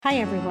Hi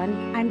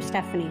everyone, I'm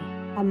Stephanie,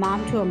 a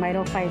mom to a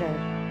Mito fighter.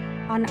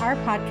 On our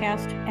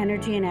podcast,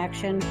 Energy in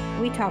Action,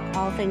 we talk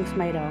all things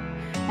Mito,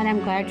 and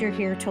I'm glad you're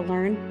here to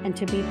learn and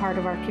to be part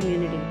of our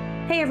community.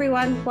 Hey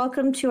everyone,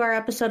 welcome to our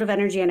episode of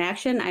Energy in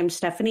Action. I'm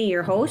Stephanie,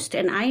 your host,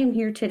 and I am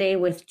here today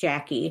with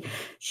Jackie.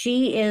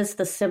 She is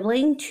the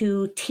sibling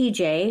to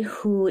TJ,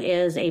 who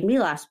is a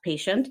MELAS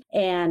patient.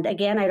 And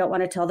again, I don't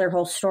want to tell their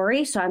whole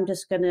story, so I'm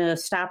just going to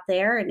stop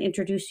there and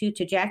introduce you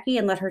to Jackie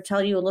and let her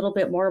tell you a little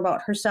bit more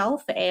about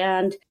herself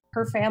and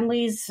her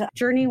family's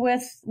journey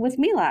with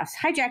MELAS.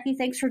 Hi, Jackie.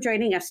 Thanks for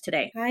joining us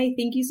today. Hi,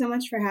 thank you so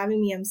much for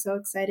having me. I'm so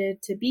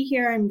excited to be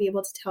here and be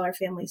able to tell our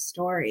family's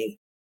story.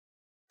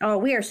 Oh,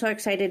 we are so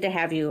excited to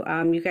have you.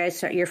 You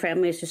guys, your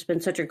family has just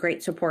been such a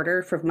great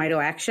supporter for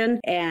Mito Action,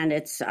 and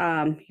it's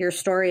your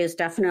story is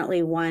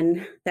definitely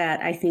one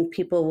that I think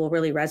people will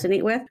really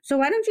resonate with. So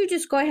why don't you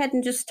just go ahead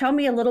and just tell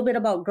me a little bit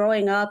about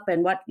growing up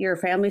and what your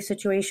family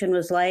situation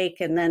was like,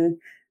 and then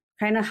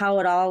kind of how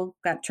it all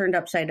got turned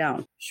upside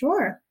down.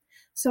 Sure.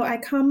 So I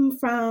come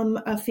from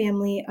a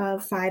family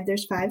of five.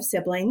 There's five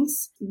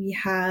siblings. We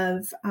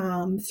have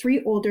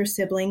three older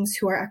siblings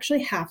who are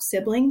actually half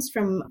siblings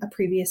from a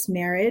previous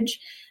marriage.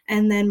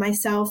 And then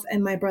myself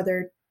and my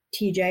brother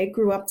TJ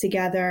grew up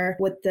together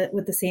with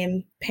the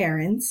same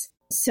parents.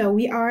 So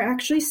we are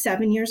actually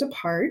 7 years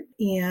apart.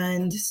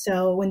 And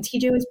so when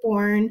TJ was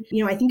born,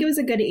 I think it was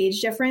a good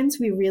age difference.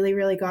 We really,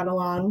 really got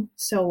along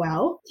so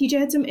well. TJ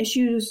had some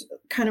issues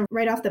kind of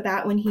right off the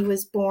bat when he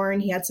was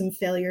born. He had some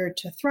failure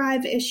to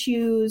thrive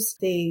issues.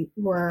 They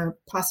were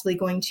possibly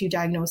going to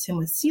diagnose him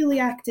with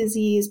celiac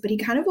disease, but he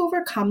kind of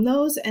overcome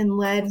those and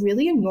led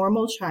really a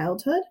normal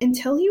childhood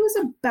until he was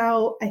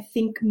about, I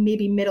think,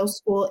 maybe middle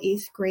school,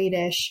 8th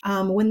grade-ish,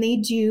 when they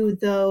do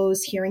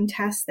those hearing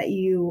tests that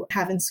you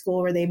have in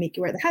school where they make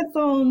you wear the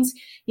headphones,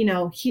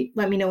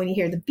 let me know when you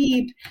hear the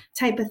beep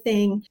type of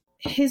thing.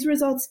 His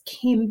results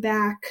came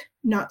back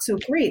not so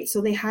great.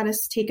 So they had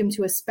us take him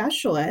to a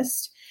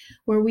specialist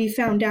where we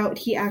found out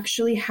he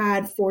actually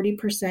had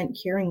 40%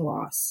 hearing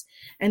loss.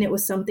 And it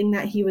was something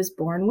that he was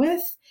born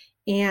with.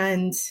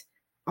 And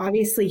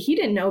obviously he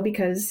didn't know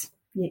because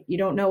you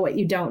don't know what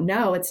you don't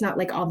know. It's not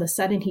like all of a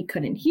sudden he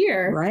couldn't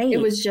hear. Right.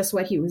 It was just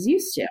what he was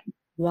used to.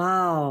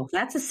 Wow,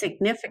 that's a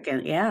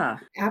significant, yeah.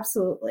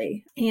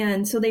 Absolutely.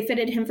 And so they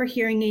fitted him for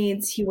hearing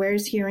aids. He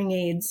wears hearing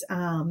aids.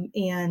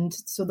 And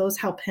so those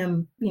help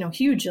him,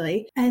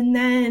 hugely. And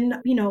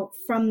then,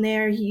 from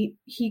there, he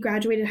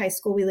graduated high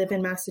school. We live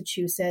in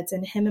Massachusetts,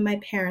 and him and my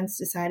parents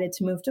decided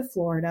to move to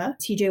Florida.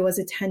 TJ was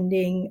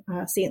attending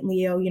St.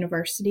 Leo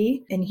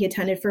University, and he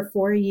attended for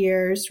 4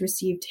 years,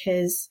 received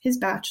his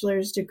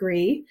bachelor's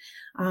degree.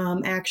 I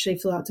actually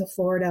flew out to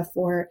Florida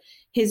for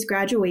his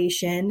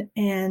graduation,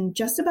 and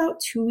just about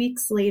 2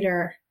 weeks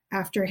later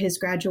after his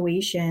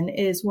graduation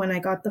is when I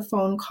got the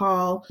phone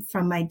call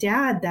from my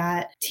dad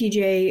that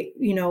TJ,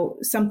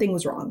 something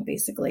was wrong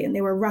basically, and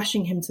they were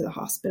rushing him to the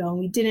hospital and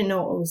we didn't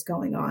know what was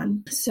going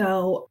on.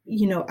 So,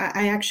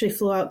 I actually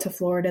flew out to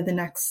Florida the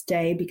next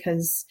day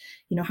because,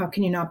 how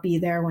can you not be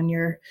there when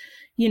your,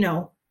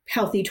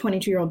 healthy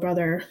 22-year-old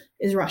brother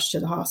is rushed to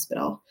the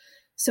hospital?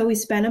 So we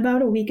spent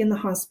about a week in the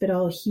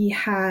hospital. He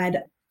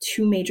had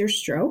 2 major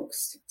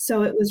strokes.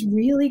 So it was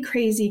really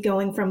crazy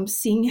going from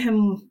seeing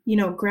him,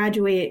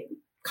 graduate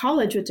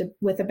college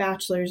with a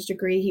bachelor's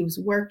degree. He was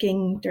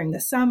working during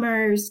the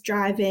summers,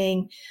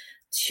 driving,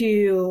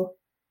 to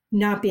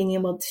not being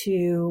able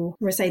to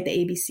recite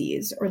the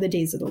ABCs or the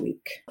days of the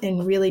week,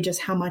 and really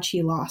just how much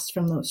he lost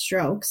from those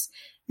strokes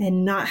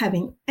and not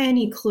having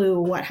any clue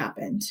what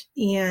happened.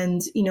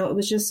 And, it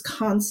was just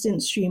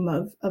constant stream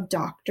of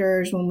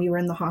doctors when we were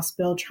in the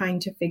hospital trying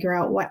to figure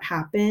out what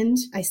happened.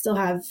 I still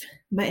have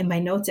in my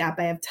notes app,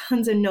 I have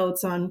tons of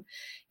notes on,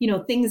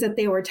 things that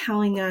they were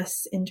telling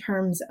us in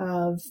terms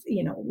of,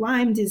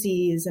 Lyme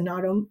disease and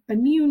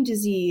autoimmune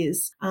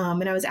disease.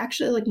 And I was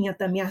actually looking at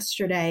them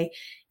yesterday.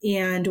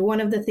 And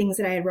one of the things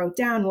that I had wrote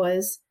down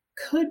was,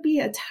 could be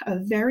a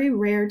very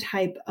rare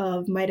type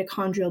of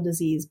mitochondrial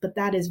disease, but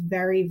that is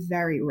very,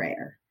 very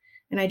rare.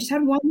 And I just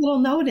had one little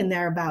note in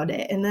there about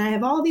it. And then I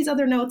have all these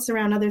other notes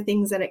around other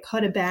things that it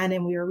could have been,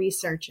 and we were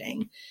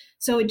researching.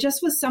 So it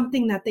just was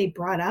something that they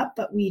brought up,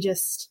 but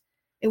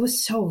it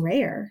was so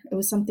rare. It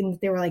was something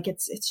that they were like,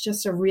 it's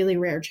just a really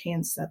rare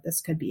chance that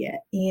this could be it.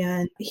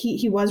 And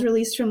he was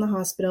released from the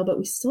hospital, but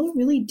we still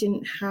really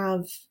didn't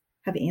have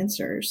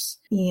answers.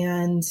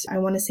 And I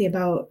want to say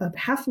about a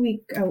half a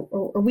week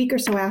or a week or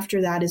so after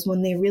that is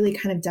when they really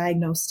kind of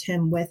diagnosed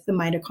him with the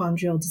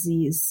mitochondrial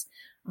disease,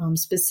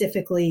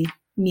 specifically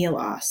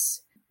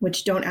MELAS,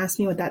 which don't ask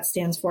me what that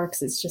stands for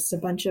because it's just a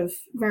bunch of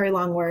very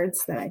long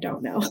words that I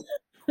don't know.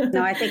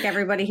 No, I think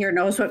everybody here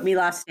knows what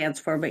MELAS stands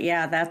for, but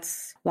yeah,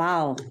 that's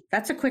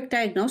a quick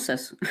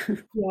diagnosis.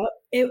 Yeah,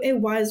 it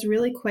was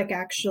really quick,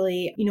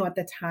 actually. At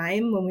the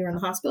time when we were in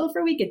the hospital for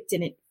a week, it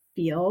didn't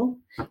feel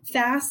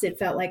fast. It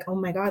felt like, oh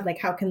my God, like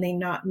how can they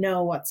not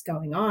know what's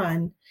going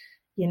on?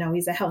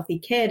 He's a healthy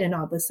kid and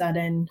all of a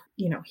sudden,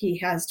 he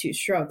has 2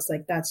 strokes.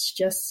 Like that's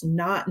just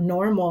not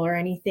normal or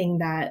anything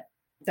that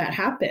that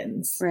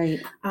happens. Right.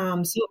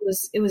 So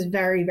it was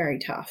very, very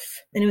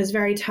tough. And it was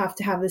very tough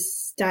to have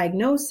this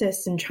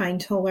diagnosis and trying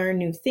to learn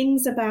new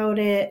things about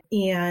it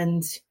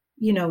and,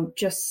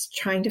 just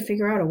trying to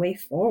figure out a way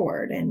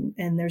forward.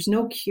 And there's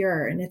no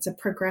cure and it's a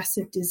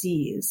progressive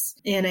disease.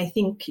 And I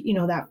think,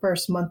 that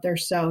first month or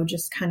so,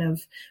 just kind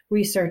of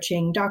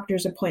researching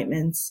doctor's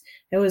appointments,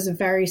 it was a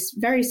very,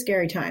 very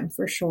scary time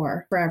for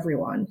sure for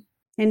everyone.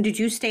 And did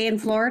you stay in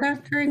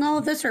Florida during all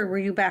of this, or were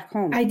you back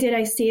home? I did.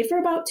 I stayed for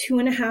about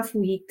 2.5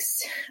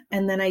 weeks,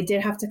 and then I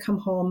did have to come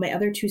home. My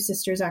other two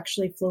sisters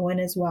actually flew in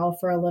as well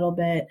for a little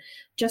bit,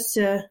 just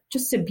to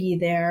be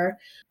there.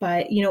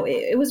 But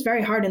it was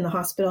very hard in the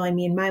hospital. I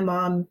mean, my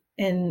mom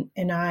and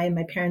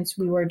my parents,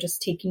 we were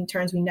just taking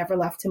turns. We never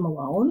left him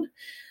alone,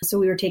 so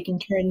we were taking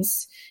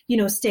turns,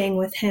 staying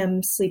with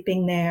him,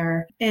 sleeping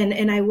there.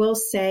 And I will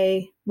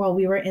say, while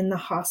we were in the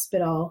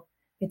hospital,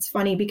 it's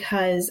funny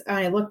because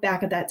I look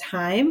back at that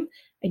time,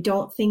 I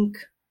don't think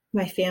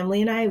my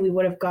family and we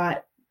would have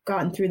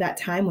gotten through that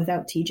time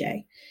without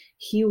TJ.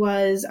 He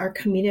was our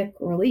comedic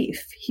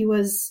relief. He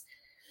was,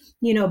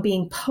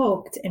 being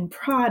poked and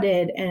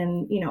prodded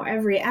and,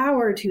 every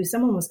hour or two,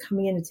 someone was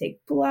coming in to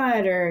take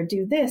blood or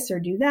do this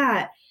or do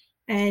that.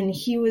 And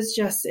he was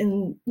just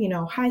in,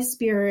 high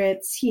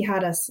spirits. He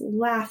had us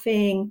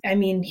laughing. I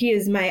mean, he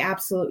is my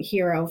absolute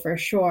hero for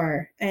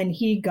sure. And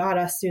he got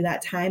us through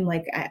that time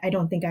like I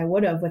don't think I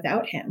would have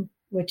without him,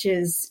 which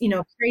is,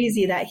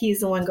 crazy that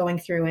he's the one going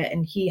through it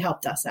and he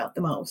helped us out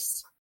the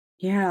most.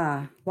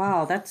 Yeah.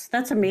 Wow.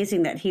 That's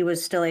amazing that he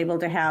was still able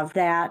to have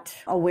that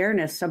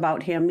awareness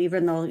about him,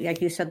 even though,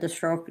 like you said, the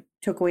stroke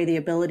took away the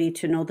ability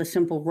to know the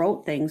simple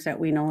rote things that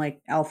we know,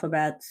 like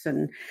alphabets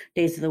and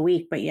days of the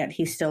week, but yet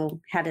he still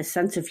had a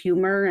sense of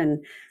humor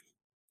and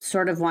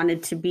sort of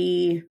wanted to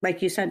be,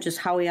 like you said, just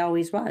how he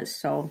always was.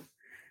 So,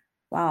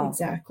 wow.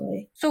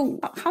 Exactly. So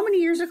how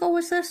many years ago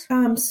was this?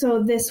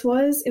 So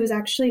it was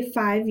actually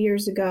 5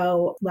 years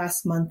ago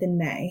last month in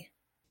May.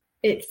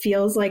 It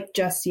feels like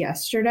just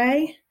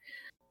yesterday.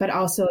 But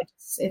also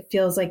it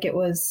feels like it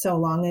was so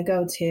long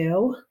ago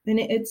too. And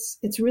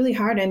it's really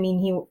hard. I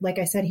mean, like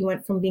I said, he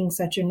went from being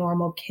such a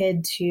normal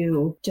kid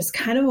to just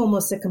kind of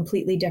almost a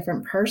completely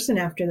different person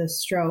after the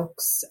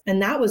strokes. And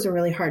that was a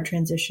really hard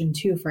transition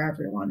too for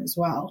everyone as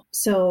well.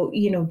 So,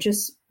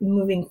 just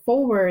moving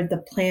forward, the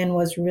plan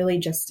was really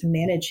just to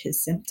manage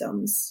his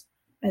symptoms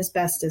as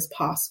best as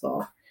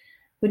possible,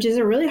 which is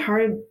a really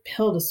hard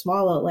pill to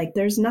swallow. Like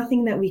there's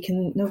nothing that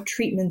no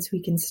treatments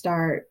we can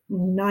start,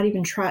 not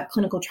even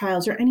clinical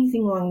trials or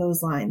anything along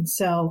those lines.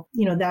 So,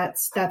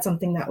 that's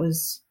something that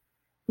was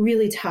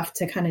really tough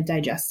to kind of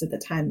digest at the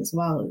time as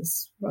well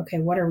is, okay,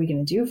 what are we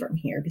going to do from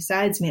here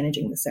besides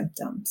managing the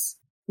symptoms?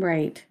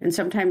 Right. And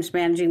sometimes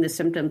managing the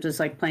symptoms is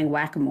like playing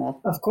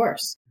whack-a-mole. Of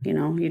course.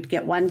 You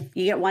get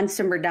one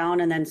simmer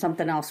down and then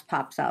something else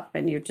pops up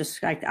and you're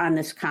just like on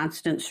this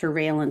constant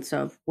surveillance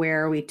of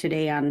where are we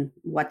today on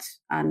what's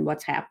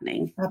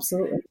happening.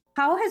 Absolutely.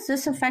 How has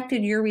this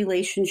affected your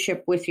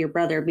relationship with your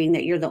brother, being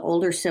that you're the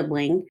older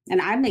sibling?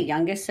 And I'm the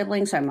youngest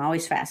sibling, so I'm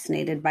always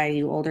fascinated by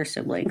you older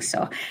siblings.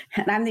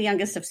 And I'm the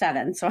youngest of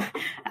 7. So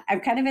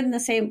I'm kind of in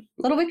the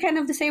little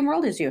bit the same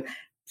world as you.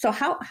 So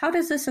how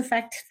does this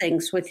affect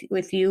things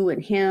with you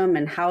and him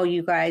and how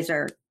you guys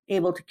are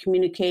able to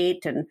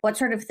communicate and what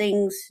sort of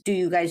things do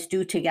you guys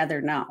do together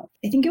now?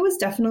 I think it was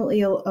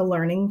definitely a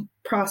learning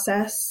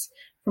process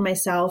for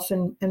myself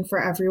and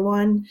for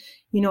everyone.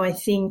 I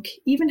think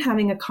even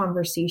having a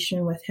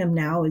conversation with him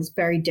now is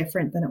very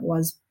different than it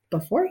was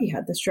before he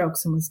had the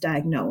strokes and was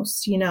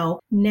diagnosed. Now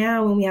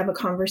when we have a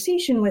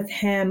conversation with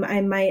him,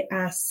 I might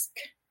ask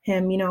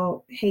him,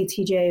 hey,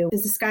 TJ,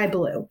 is the sky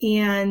blue?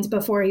 And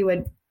before he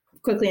would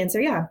quickly answer,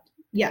 yeah,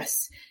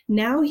 yes.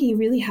 Now he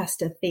really has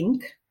to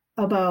think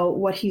about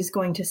what he's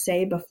going to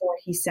say before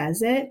he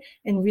says it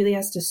and really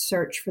has to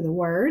search for the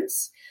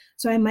words.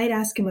 So I might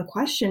ask him a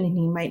question and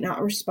he might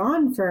not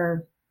respond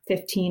for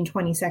 15,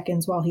 20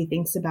 seconds while he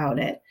thinks about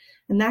it.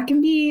 And that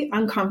can be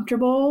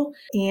uncomfortable.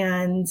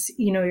 And,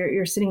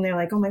 you're sitting there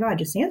like, oh my God,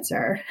 just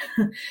answer.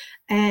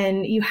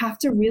 And you have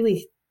to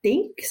really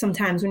think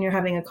sometimes when you're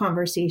having a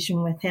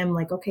conversation with him,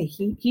 like, okay,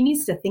 he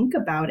needs to think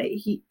about it.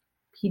 He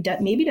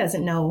maybe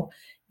doesn't know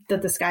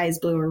that the sky is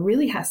blue or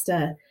really has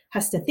to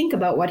think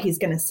about what he's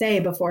going to say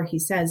before he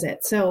says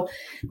it. So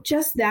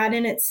just that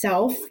in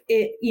itself,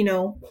 it,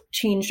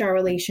 changed our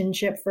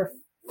relationship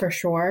for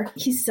sure.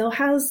 He still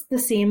has the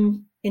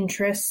same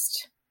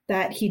interest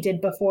that he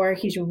did before.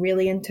 He's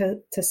really into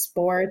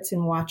sports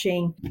and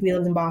watching. We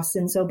live in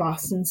Boston, so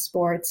Boston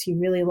sports, he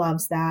really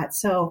loves that.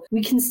 So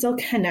we can still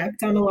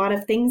connect on a lot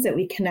of things that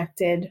we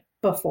connected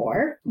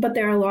before, but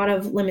there are a lot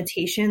of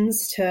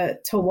limitations to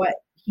what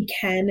he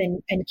can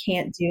and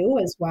can't do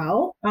as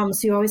well.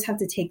 So you always have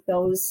to take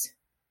those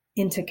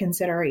into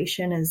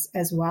consideration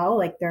as well.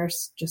 Like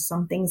there's just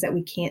some things that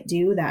we can't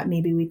do that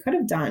maybe we could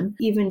have done.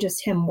 Even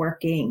just him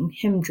working,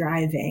 him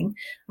driving,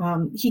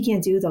 he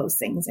can't do those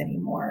things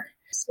anymore.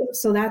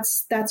 So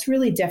that's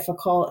really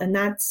difficult. And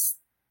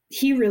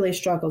he really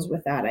struggles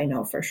with that, I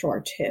know for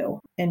sure too.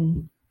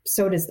 And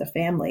so does the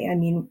family. I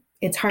mean,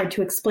 it's hard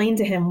to explain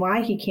to him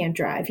why he can't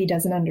drive. He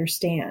doesn't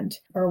understand,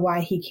 or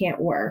why he can't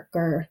work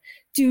or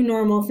do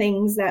normal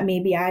things that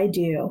maybe I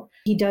do.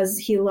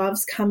 He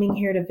loves coming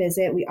here to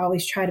visit. We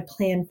always try to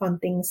plan fun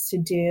things to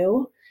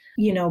do,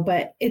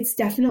 but it's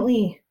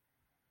definitely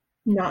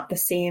not the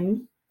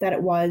same that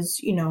it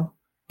was,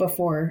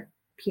 before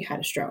he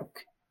had a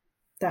stroke.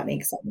 That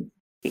makes sense.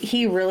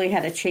 He really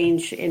had a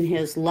change in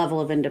his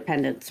level of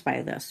independence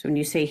by this. When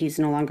you say he's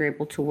no longer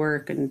able to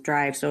work and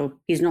drive, so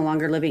he's no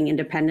longer living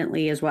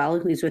independently as well.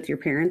 He's with your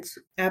parents?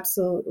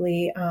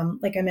 Absolutely.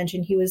 Like I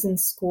mentioned, he was in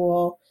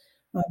school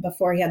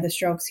before he had the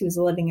strokes. He was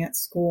living at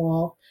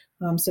school.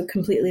 So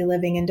completely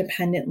living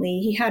independently.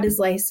 He had his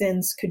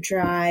license, could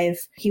drive.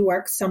 He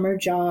worked summer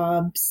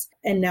jobs,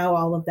 and now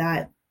all of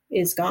that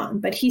is gone.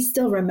 But he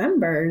still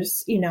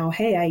remembers,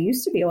 hey, I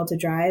used to be able to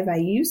drive. I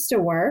used to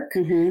work.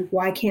 Mm-hmm.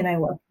 Why can't I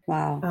work?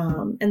 Wow.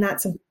 And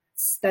that's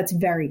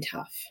very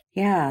tough.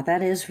 Yeah,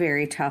 that is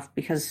very tough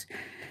because,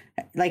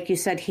 like you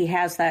said, he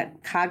has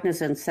that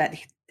cognizance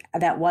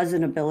that was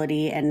an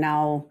ability, and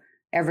now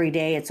every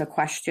day it's a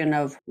question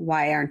of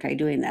why aren't I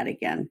doing that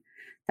again?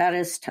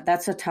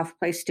 That's a tough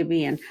place to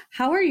be in.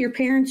 How are your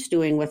parents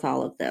doing with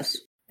all of this?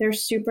 They're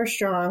super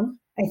strong.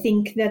 I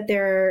think that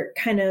their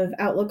kind of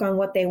outlook on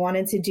what they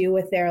wanted to do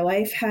with their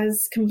life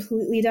has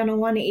completely done a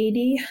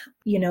 180.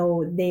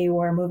 They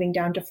were moving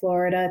down to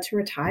Florida to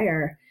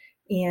retire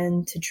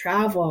and to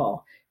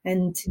travel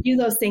and to do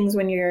those things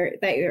when you're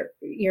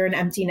an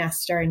empty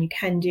nester, and you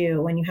can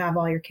do when you have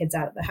all your kids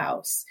out of the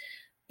house.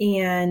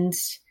 And,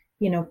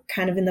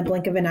 kind of in the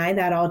blink of an eye,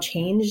 that all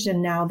changed.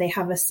 And now they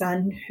have a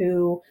son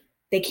who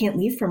they can't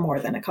leave for more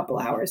than a couple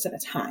hours at a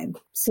time.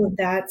 So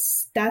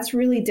that's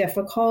really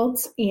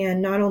difficult.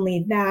 And not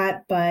only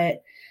that,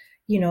 but,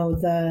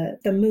 the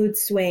mood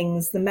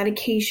swings, the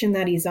medication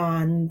that he's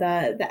on,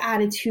 the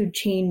attitude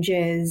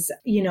changes,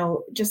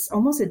 just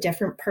almost a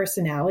different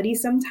personality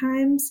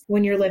sometimes.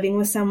 When you're living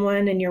with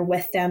someone and you're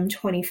with them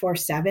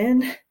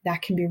 24/7,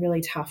 that can be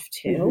really tough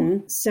too.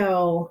 Mm-hmm.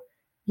 So,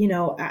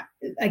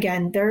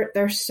 again,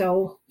 they're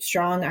so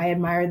strong. I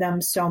admire them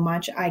so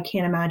much. I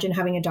can't imagine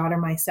having a daughter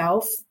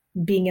myself,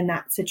 being in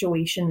that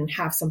situation and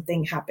have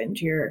something happen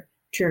to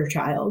your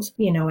child,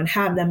 and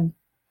have them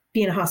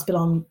be in a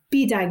hospital and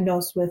be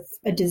diagnosed with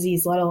a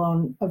disease, let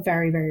alone a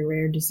very, very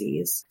rare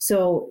disease.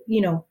 So,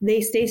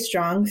 they stay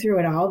strong through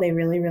it all. They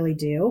really, really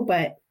do.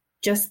 But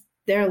just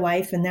their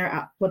life and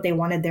what they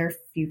wanted their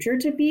future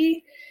to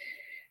be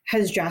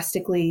has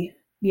drastically,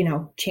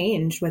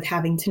 changed with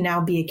having to now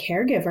be a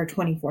caregiver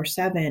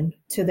 24/7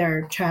 to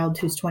their child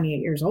who's 28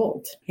 years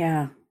old.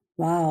 Yeah.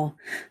 Wow.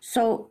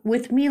 So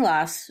with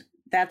Milos,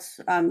 that's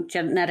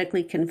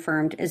genetically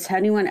confirmed. Is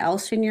anyone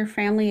else in your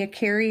family a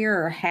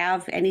carrier or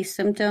have any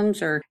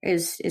symptoms, or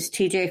is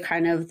TJ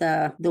kind of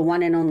the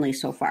one and only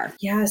so far?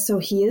 Yeah, so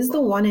he is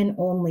the one and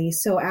only.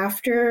 So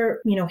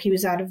after, he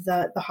was out of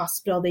the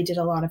hospital, they did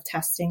a lot of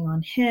testing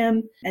on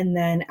him. And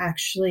then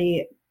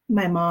actually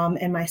my mom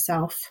and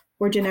myself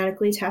were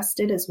genetically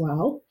tested as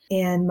well.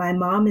 And my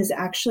mom is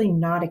actually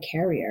not a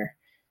carrier.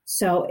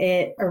 So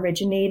it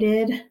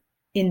originated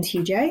in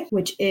TJ,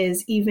 which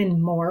is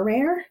even more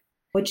rare.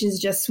 Which is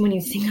just, when you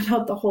think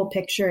about the whole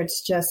picture,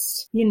 it's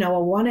just, a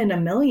 1 in a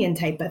million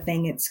type of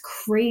thing. It's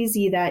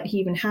crazy that he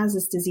even has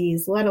this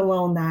disease, let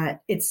alone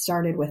that it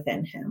started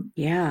within him.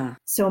 Yeah.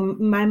 So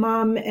my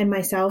mom and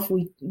myself,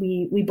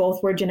 we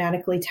both were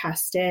genetically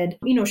tested,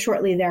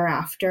 shortly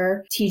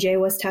thereafter. TJ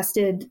was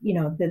tested,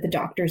 the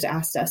doctors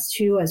asked us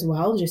to as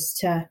well, just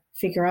to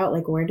figure out,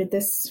 like, where did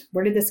this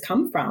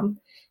come from?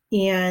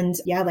 And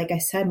yeah, like I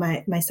said,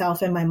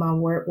 myself and my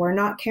mom were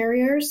not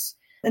carriers.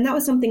 And that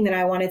was something that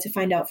I wanted to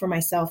find out for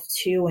myself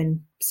too,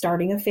 in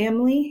starting a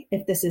family,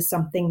 if this is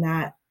something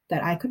that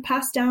I could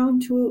pass down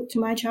to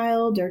my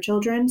child or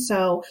children.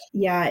 So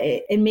yeah,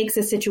 it makes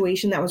a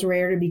situation that was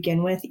rare to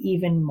begin with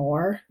even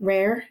more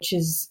rare, which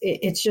is,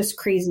 it's just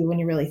crazy when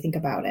you really think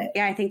about it.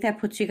 Yeah, I think that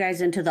puts you guys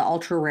into the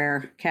ultra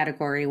rare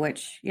category,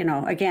 which,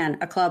 again,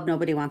 a club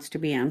nobody wants to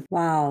be in.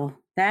 Wow.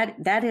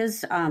 That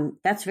is,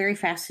 that's very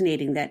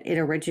fascinating that it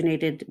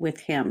originated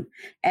with him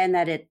and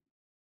that it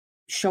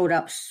showed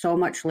up so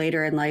much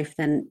later in life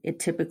than it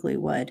typically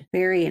would.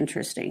 Very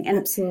interesting. And,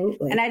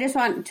 absolutely. And I just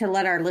want to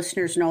let our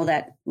listeners know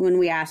that when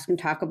we ask and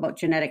talk about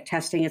genetic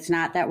testing, it's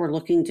not that we're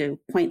looking to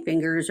point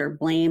fingers or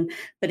blame,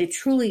 but it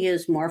truly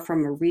is more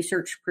from a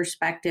research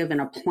perspective and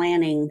a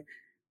planning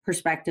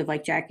perspective.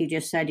 Like Jackie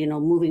just said,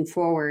 moving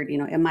forward,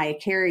 am I a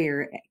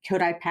carrier?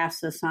 Could I pass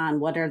this on?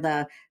 What are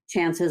the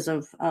chances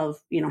of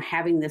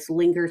having this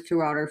linger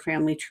throughout our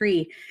family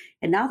tree?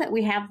 And now that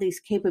we have these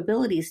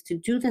capabilities to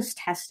do this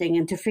testing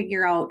and to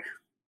figure out,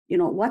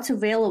 what's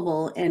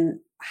available and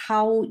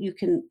how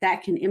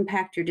that can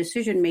impact your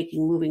decision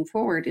making moving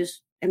forward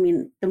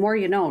the more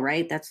you know,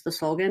 right? That's the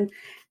slogan.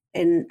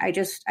 And I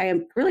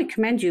really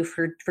commend you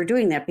for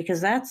doing that,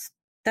 because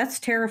that's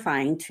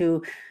terrifying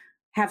to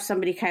have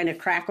somebody kind of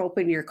crack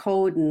open your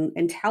code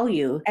and tell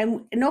you.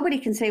 And nobody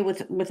can say with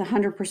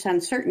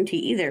 100%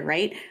 certainty either,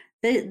 right?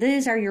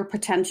 these are your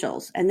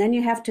potentials. And then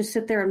you have to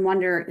sit there and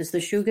wonder, is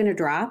the shoe going to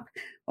drop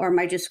or am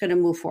I just going to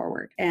move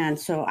forward? And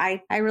so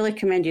I really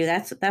commend you.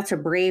 That's a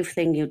brave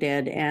thing you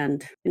did.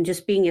 And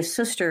just being a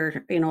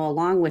sister,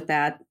 along with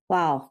that.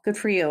 Wow. Good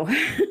for you.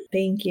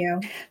 Thank you.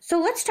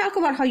 So let's talk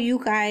about how you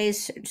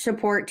guys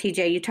support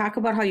TJ. You talk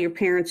about how your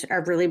parents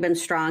have really been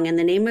strong and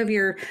the name of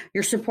your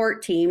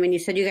support team. And you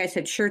said you guys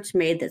had shirts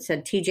made that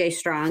said TJ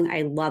Strong.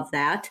 I love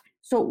that.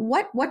 So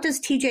what does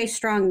TJ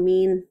Strong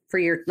mean for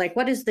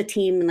what is the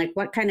team and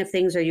what kind of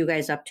things are you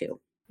guys up to?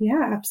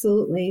 Yeah,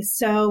 absolutely.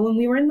 So when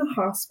we were in the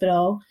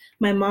hospital,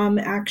 my mom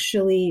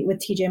actually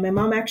went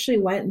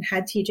and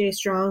had TJ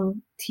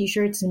Strong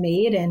t-shirts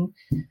made, and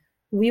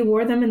we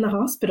wore them in the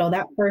hospital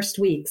that first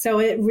week. So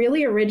it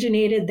really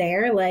originated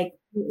there.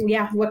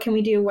 What can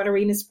we do? What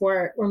arena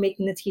sport? We're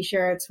making the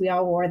t-shirts. We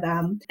all wore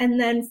them. And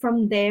then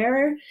from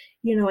there,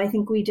 I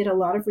think we did a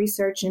lot of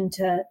research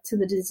into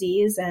the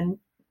disease and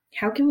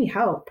how can we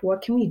help?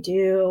 What can we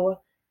do?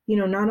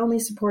 Not only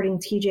supporting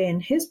TJ in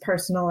his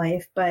personal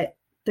life, but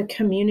the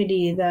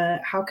community,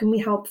 how can we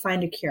help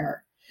find a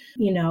cure,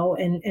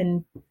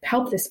 and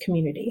help this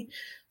community.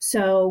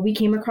 So we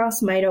came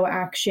across Mito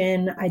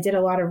Action. I did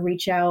a lot of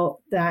reach out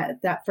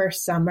that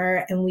first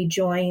summer, and we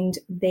joined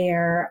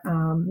their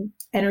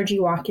energy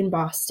walk in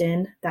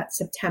Boston that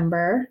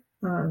September,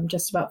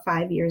 just about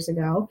 5 years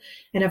ago.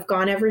 And I've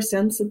gone ever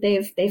since that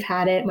they've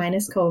had it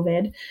minus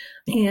COVID.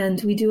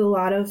 And we do a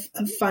lot of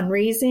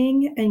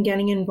fundraising and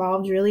getting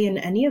involved really in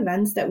any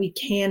events that we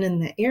can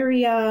in the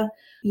area,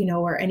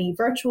 or any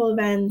virtual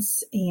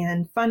events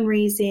and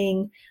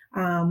fundraising.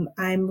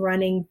 I'm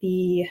running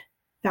the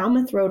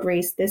Falmouth Road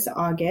Race this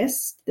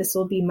August. This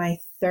will be my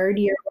third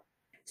year.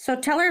 So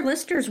tell our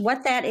listeners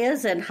what that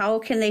is and how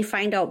can they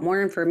find out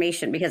more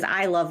information, because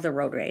I love the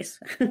road race.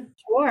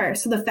 Sure.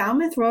 So the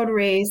Falmouth Road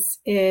Race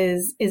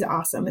is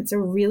awesome. It's a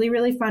really,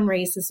 really fun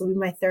race. This will be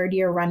my third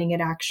year running it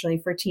actually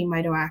for Team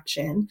Mito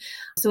Action.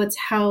 So it's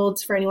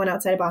held, for anyone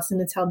outside of Boston,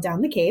 it's held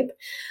down the Cape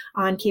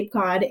on Cape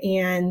Cod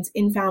and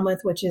in Falmouth,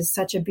 which is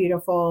such a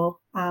beautiful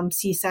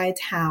seaside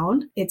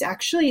town. It's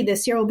actually,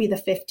 this year will be the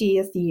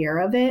 50th year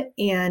of it,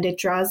 and it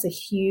draws a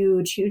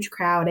huge, huge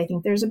crowd. I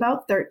think there's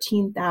about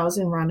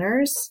 13,000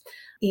 runners,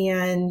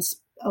 and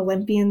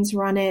Olympians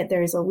run it.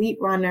 There's elite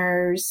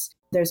runners,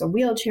 there's a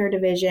wheelchair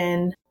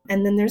division,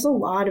 and then there's a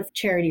lot of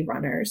charity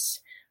runners.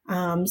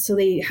 So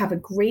they have a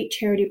great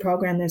charity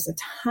program. There's a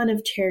ton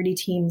of charity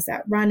teams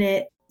that run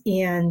it,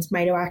 and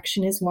Mito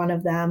Action is one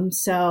of them.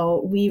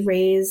 So we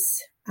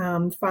raise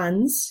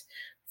funds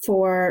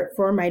for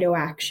Mito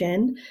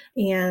Action,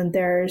 and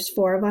there's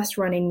 4 of us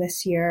running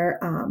this year,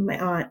 my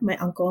aunt, my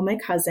uncle, my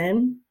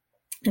cousin,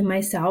 and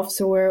myself.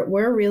 So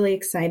we're really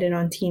excited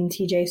on Team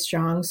TJ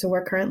Strong. So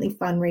we're currently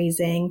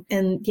fundraising,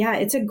 and yeah,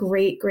 it's a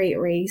great, great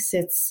race.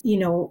 It's,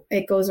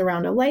 it goes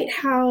around a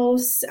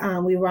lighthouse.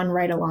 We run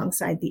right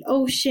alongside the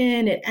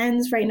ocean. It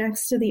ends right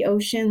next to the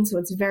ocean. So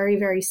it's very,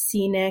 very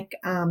scenic.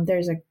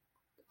 There's a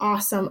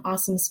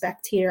awesome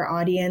spectator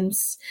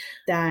audience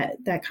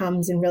that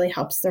comes and really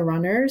helps the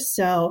runners.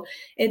 So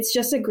it's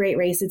just a great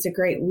race. It's a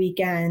great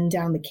weekend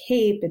down the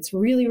Cape. It's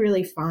really,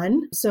 really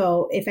fun.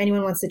 So if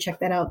anyone wants to check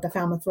that out, the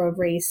Falmouth Road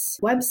Race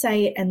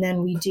website. And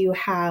then we do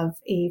have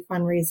a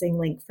fundraising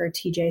link for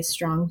TJ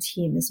Strong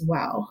team as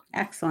well.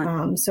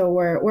 Excellent. So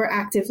we're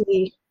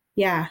actively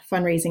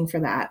fundraising for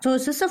that. So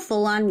is this a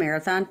full-on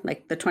marathon,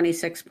 like the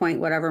 26 point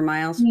whatever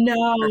miles? No.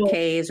 Or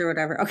Ks or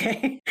whatever?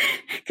 Okay.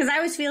 Because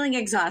I was feeling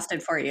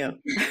exhausted for you.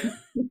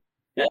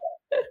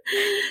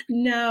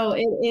 No,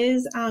 it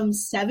is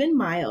 7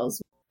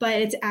 miles.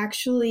 But it's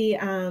actually,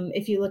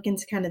 if you look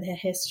into kind of the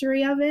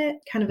history of it,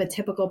 kind of a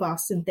typical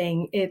Boston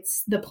thing.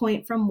 It's the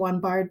point from one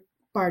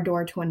bar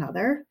door to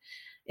another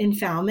in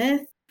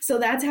Falmouth. So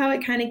that's how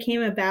it kind of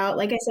came about.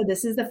 Like I said,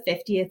 this is the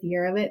 50th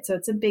year of it, so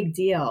it's a big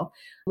deal.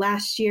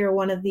 Last year,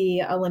 one of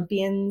the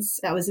Olympians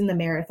that was in the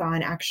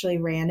marathon actually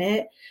ran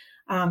it.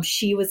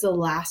 She was the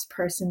last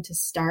person to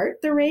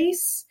start the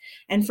race.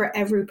 And for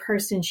every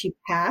person she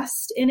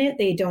passed in it,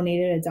 they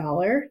donated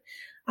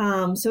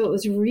 $1. So it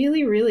was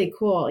really, really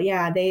cool.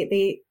 Yeah,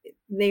 they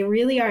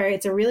really are.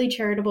 It's a really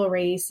charitable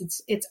race.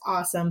 It's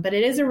awesome, but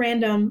it is a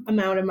random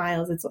amount of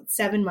miles. It's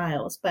 7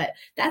 miles, but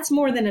that's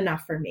more than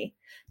enough for me.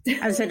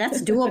 I would say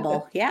that's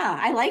doable. Yeah,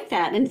 I like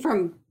that. And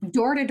from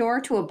door to door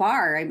to a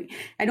bar.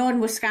 I know in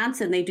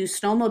Wisconsin, they do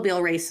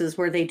snowmobile races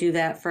where they do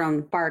that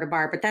from bar to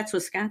bar, but that's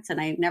Wisconsin.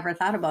 I never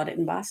thought about it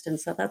in Boston.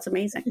 So that's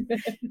amazing.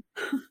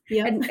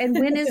 Yep. And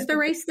when is the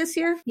race this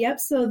year? Yep.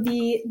 So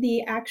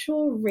the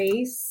actual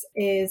race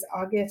is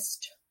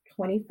August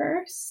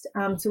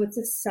 21st. So it's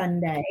a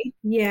Sunday.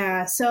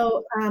 Yeah.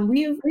 So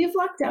we've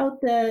lucked out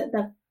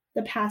the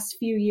past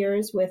few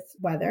years with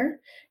weather.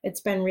 It's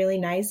been really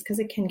nice because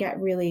it can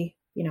get really,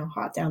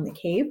 hot down the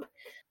Cape.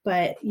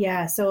 But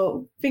yeah,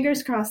 so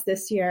fingers crossed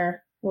this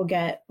year we'll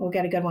get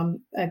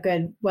a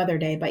good weather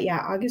day. But yeah,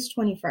 August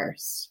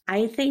 21st.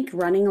 I think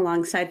running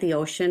alongside the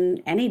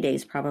ocean any day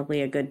is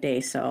probably a good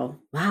day. So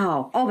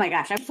wow. Oh my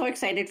gosh, I'm so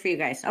excited for you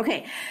guys.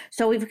 Okay,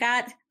 so we've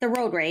got the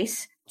road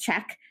race.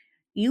 Check.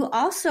 you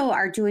also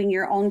are doing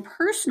your own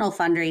personal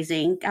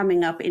fundraising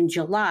coming up in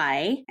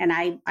July. And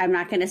I'm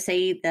not going to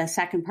say the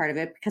second part of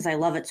it because I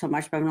love it so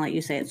much, but I'm going to let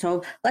you say it.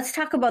 So let's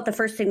talk about the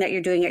first thing that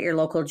you're doing at your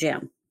local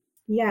gym.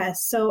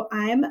 Yes. So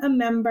I'm a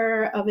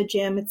member of a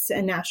gym. It's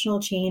a national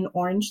chain,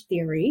 Orange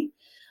Theory.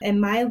 And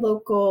my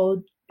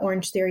local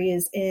Orange Theory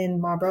is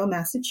in Marlborough,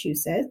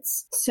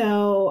 Massachusetts.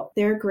 So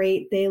they're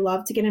great. They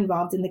love to get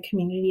involved in the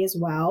community as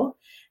well.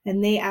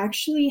 And they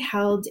actually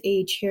held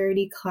a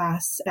charity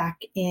class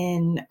back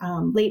in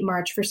late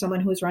March for someone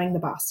who was running the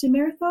Boston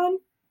Marathon.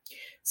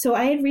 So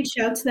I had reached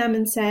out to them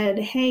and said,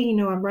 hey,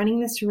 I'm running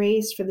this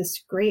race for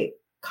this great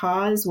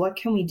cause. What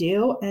can we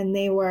do? And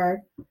they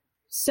were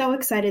so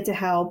excited to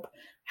help.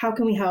 How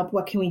can we help?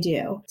 What can we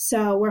do?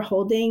 So we're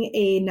holding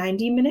a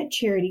 90-minute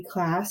charity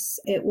class.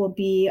 It will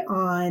be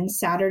on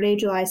Saturday,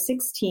 July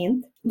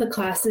 16th. The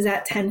class is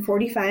at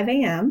 10:45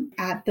 a.m.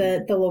 at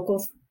the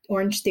local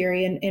Orange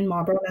Theory in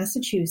Marlborough,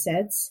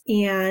 Massachusetts.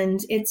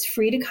 And it's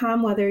free to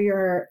come, whether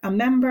you're a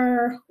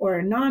member or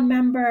a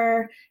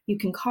non-member. You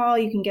can call,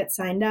 you can get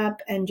signed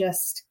up and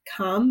just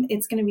come.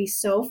 It's going to be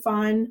so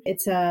fun.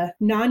 It's a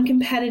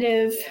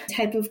non-competitive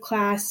type of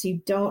class.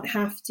 You don't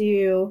have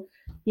to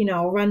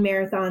run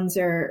marathons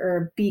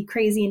or be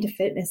crazy into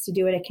fitness to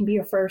do it. It can be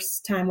your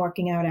first time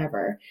working out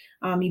ever.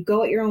 You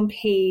go at your own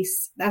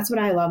pace. That's what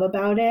I love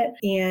about it.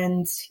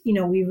 And,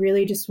 we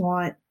really just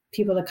want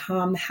people to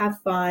come, have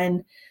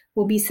fun.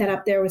 We'll be set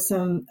up there with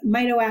some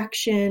Mito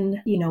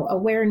action,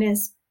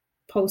 awareness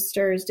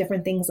posters,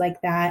 different things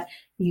like that.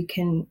 You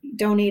can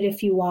donate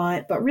if you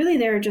want, but really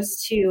they're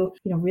just to,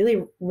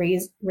 really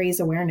raise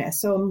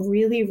awareness. So I'm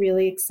really,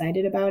 really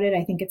excited about it.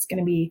 I think it's going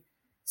to be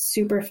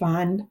super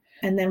fun.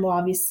 And then we'll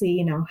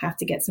obviously, have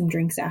to get some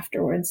drinks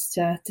afterwards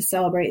to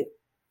celebrate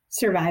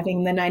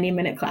surviving the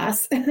 90-minute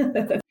class.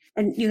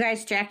 And you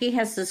guys, Jackie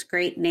has this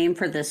great name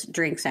for this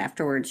drinks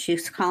afterwards.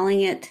 She's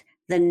calling it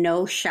the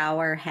no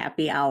shower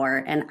happy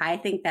hour. And I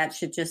think that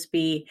should just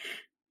be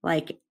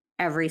like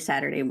every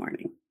Saturday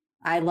morning.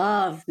 I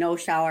love no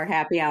shower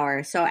happy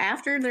hour. So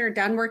after they're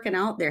done working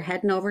out, they're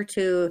heading over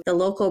to the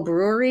local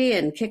brewery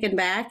and kicking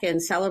back and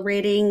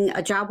celebrating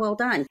a job well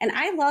done. And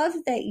I love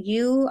that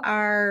you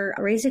are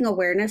raising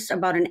awareness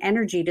about an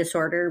energy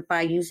disorder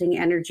by using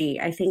energy.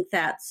 I think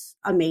that's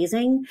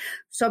amazing.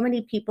 So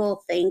many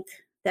people think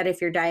that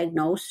if you're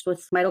diagnosed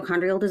with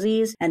mitochondrial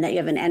disease and that you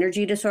have an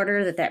energy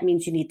disorder, that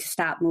means you need to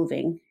stop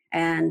moving.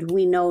 And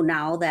we know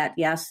now that,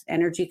 yes,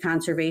 energy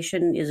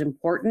conservation is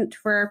important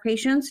for our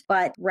patients,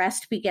 but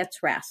rest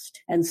begets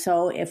rest. And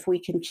so if we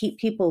can keep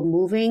people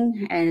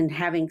moving and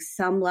having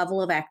some level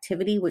of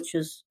activity, which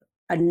is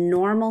a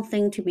normal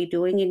thing to be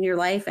doing in your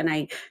life, and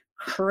I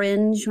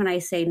cringe when I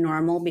say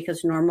normal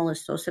because normal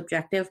is so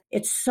subjective.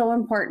 It's so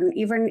important,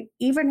 even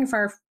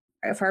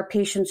if our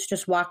patients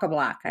just walk a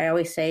block. I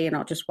always say,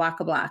 just walk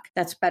a block.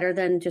 That's better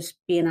than just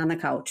being on the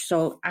couch.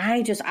 So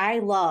I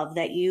love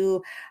that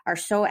you are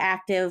so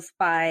active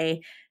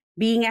by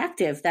being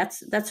active.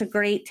 That's a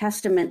great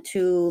testament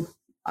to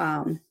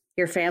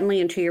your family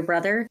and to your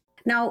brother.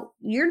 Now,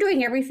 you're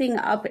doing everything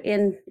up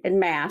in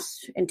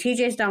Mass, and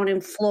TJ's down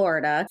in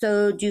Florida.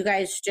 So do you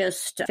guys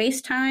just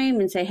FaceTime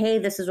and say, hey,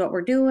 this is what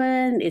we're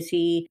doing? Is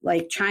he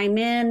chime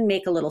in,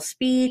 make a little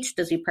speech?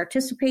 Does he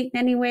participate in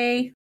any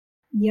way?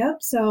 Yep.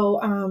 So,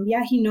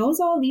 he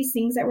knows all these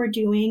things that we're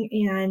doing.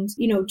 And,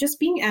 just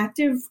being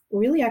active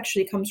really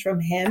actually comes from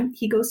him.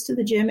 He goes to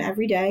the gym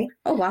every day.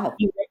 Oh, wow.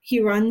 He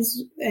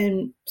runs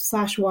and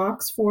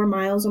 /walks 4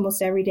 miles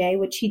almost every day,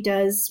 which he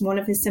does. One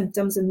of his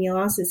symptoms of meal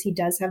loss is he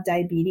does have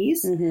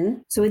diabetes. Mm-hmm.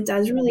 So it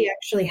does really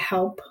actually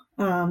help,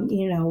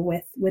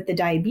 with the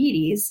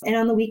diabetes. And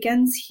on the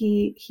weekends,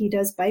 he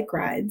does bike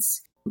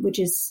rides, which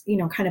is,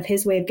 kind of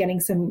his way of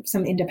getting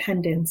some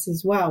independence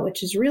as well,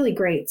 which is really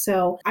great.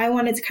 So I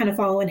wanted to kind of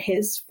follow in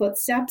his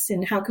footsteps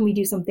and how can we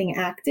do something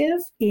active?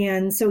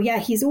 And so,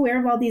 he's aware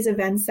of all these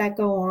events that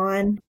go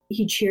on.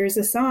 He cheers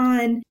us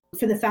on.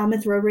 For the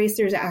Falmouth Road Race,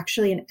 there's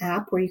actually an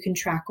app where you can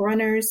track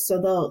runners.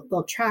 So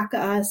they'll track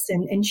us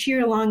and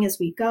cheer along as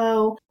we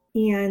go.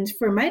 And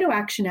for Mito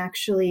Action,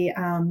 actually,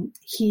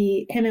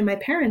 him and my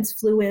parents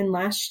flew in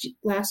last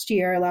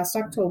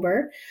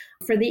October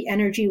for the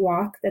energy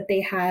walk that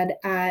they had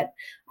at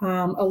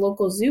a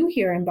local zoo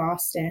here in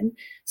Boston.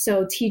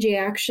 So TJ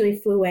actually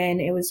flew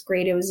in. It was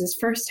great. It was his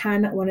first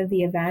time at one of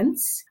the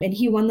events, and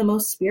he won the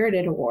Most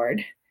Spirited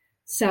Award.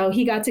 So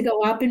he got to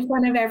go up in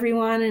front of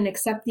everyone and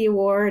accept the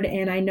award.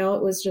 And I know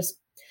it was just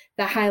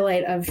the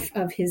highlight of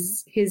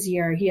his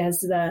year. He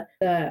has the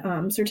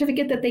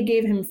certificate that they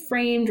gave him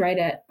framed right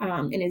at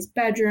in his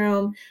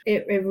bedroom.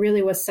 It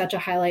really was such a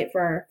highlight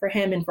for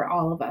him and for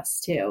all of us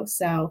too.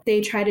 So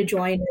they try to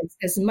join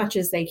as much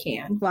as they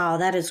can. Wow,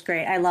 that is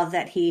great. I love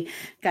that he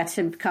got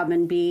to come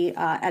and be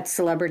at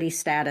celebrity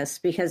status,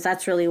 because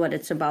that's really what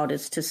it's about.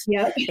 Is to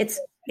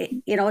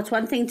it's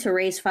one thing to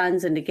raise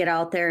funds and to get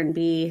out there and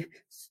be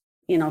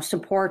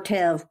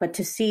supportive, but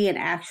to see and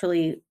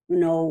actually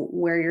know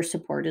where your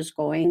support is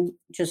going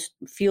just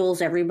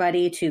fuels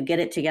everybody to get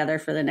it together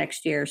for the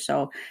next year.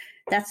 So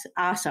that's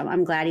awesome.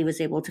 I'm glad he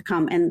was able to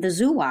come. And the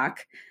zoo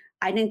walk,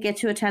 I didn't get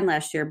to attend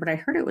last year, but I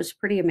heard it was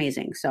pretty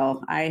amazing.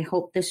 So I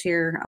hope this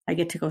year I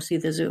get to go see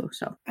the zoo.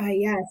 So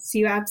yes,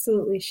 you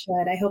absolutely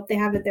should. I hope they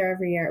have it there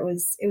every year. It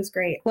was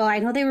great. Well, I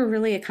know they were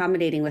really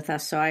accommodating with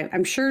us. So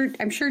I'm sure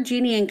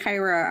Jeannie and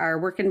Kyra are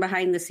working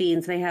behind the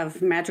scenes. They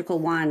have magical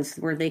wands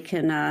where they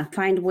can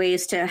find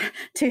ways to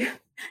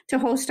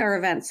host our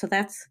events. So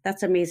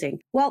that's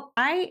amazing. Well,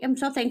 I am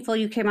so thankful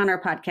you came on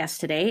our podcast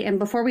today. And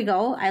before we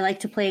go, I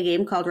like to play a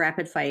game called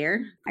Rapid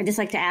Fire. I just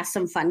like to ask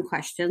some fun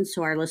questions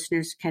so our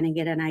listeners kind of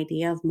get an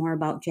idea of more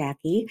about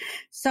Jackie.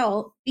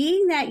 So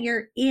being that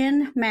you're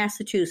in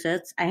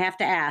Massachusetts, I have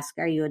to ask,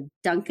 are you a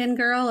Dunkin'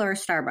 girl or a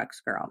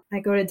Starbucks girl? I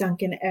go to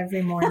Dunkin'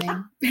 every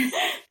morning.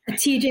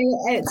 TJ,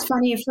 it's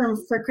funny,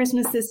 for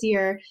Christmas this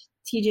year,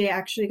 TJ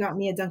actually got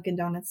me a Dunkin'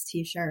 Donuts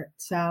t-shirt.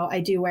 So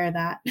I do wear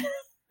that.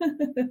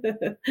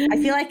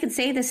 I feel I could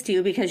say this to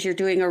you because you're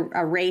doing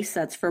a race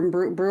that's from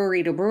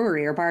brewery to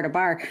brewery or bar to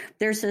bar.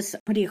 There's this,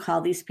 what do you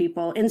call these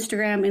people?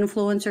 Instagram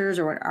influencers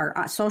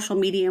or social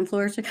media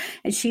influencers.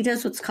 And she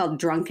does what's called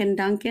Drunken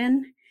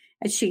Dunkin'.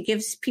 And she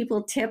gives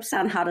people tips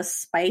on how to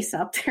spice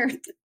up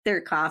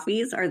their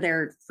coffees or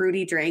their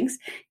fruity drinks.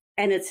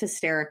 And it's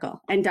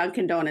hysterical. And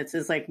Dunkin' Donuts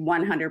is like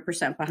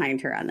 100%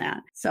 behind her on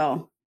that.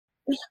 So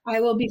I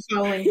will be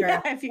following her.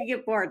 Yeah, if you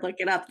get bored, look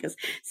it up because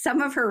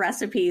some of her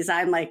recipes,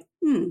 I'm like,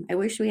 I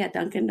wish we had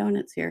Dunkin'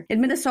 Donuts here.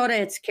 In Minnesota,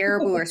 it's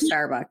Caribou or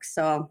Starbucks.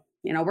 So,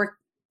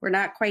 we're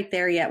not quite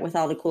there yet with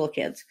all the cool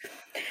kids.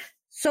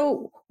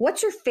 So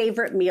what's your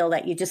favorite meal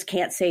that you just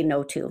can't say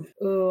no to?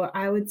 Oh,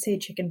 I would say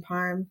chicken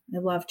parm. I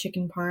love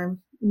chicken parm.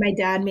 My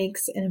dad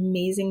makes an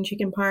amazing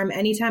chicken parm.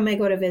 Anytime I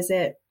go to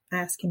visit, I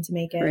ask him to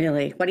make it.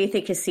 Really? What do you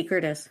think his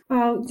secret is?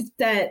 Oh,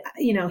 that,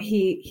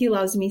 he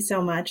loves me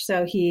so much.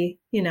 So he,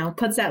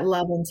 puts that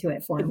love into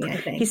it for me, I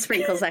think. He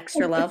sprinkles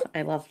extra love.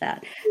 I love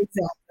that.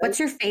 Exactly. What's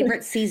your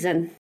favorite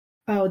season?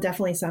 Oh,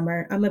 definitely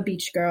summer. I'm a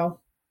beach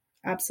girl.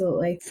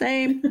 Absolutely.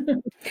 Same.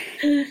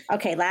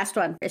 Okay, last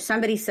one. If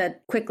somebody said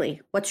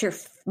quickly, what's your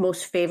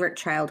most favorite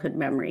childhood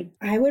memory?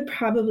 I would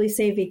probably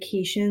say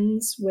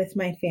vacations with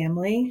my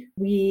family.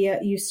 We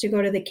used to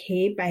go to the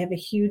Cape. I have a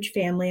huge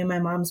family and my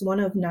mom's one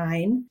of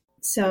 9.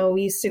 So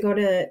we used to go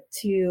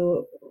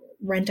to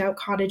rent out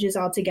cottages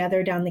all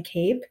together down the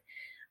Cape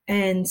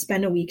and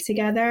spend a week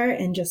together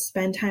and just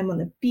spend time on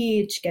the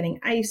beach, getting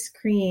ice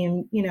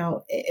cream.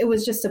 It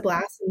was just a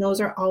blast. And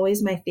those are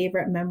always my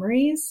favorite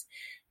memories.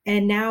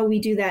 And now we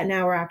do that.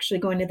 Now we're actually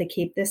going to the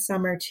Cape this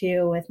summer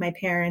too with my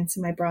parents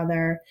and my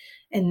brother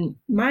and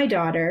my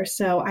daughter.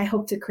 So I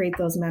hope to create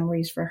those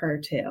memories for her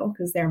too,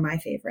 because they're my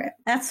favorite.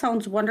 That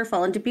sounds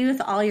wonderful. And to be with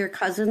all your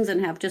cousins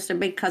and have just a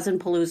big cousin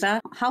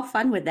palooza, how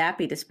fun would that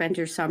be to spend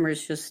your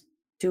summers just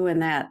doing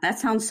that? That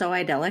sounds so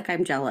idyllic.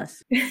 I'm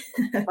jealous.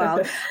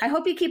 Well, I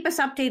hope you keep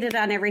us updated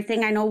on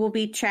everything. I know we'll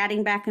be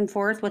chatting back and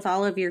forth with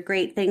all of your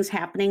great things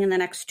happening in the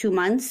next 2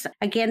 months.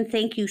 Again,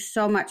 thank you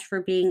so much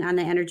for being on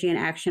the Energy in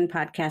Action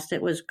podcast.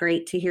 It was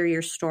great to hear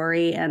your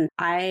story. And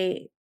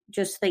I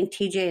just think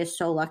TJ is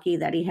so lucky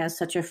that he has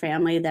such a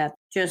family that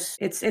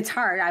just, it's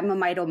hard. I'm a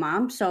Mito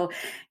mom. So,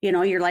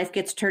 your life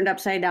gets turned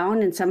upside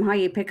down and somehow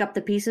you pick up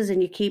the pieces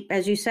and you keep,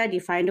 as you said, you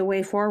find a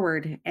way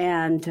forward.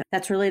 And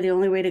that's really the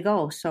only way to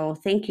go. So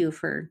thank you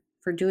for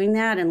doing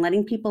that and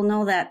letting people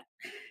know that,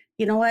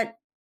 you know what,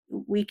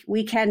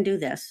 we can do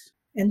this.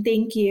 And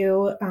thank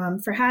you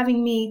for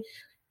having me.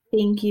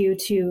 Thank you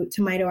to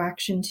Mito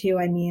Action too.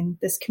 I mean,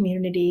 this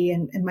community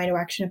and Mito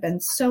Action have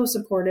been so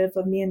supportive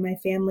of me and my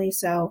family.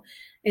 So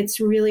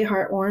it's really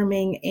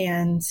heartwarming.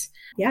 And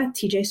yeah,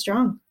 TJ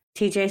Strong.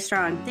 TJ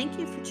Strong. Thank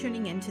you for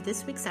tuning in to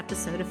this week's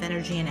episode of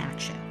Energy in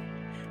Action.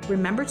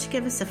 Remember to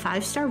give us a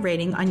 5-star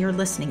rating on your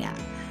listening app.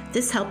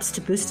 This helps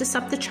to boost us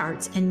up the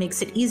charts and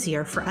makes it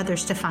easier for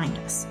others to find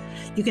us.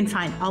 You can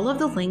find all of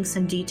the links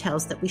and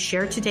details that we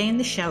shared today in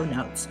the show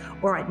notes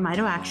or at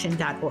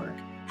mitoaction.org.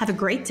 Have a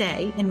great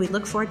day, and we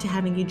look forward to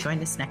having you join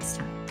us next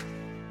time.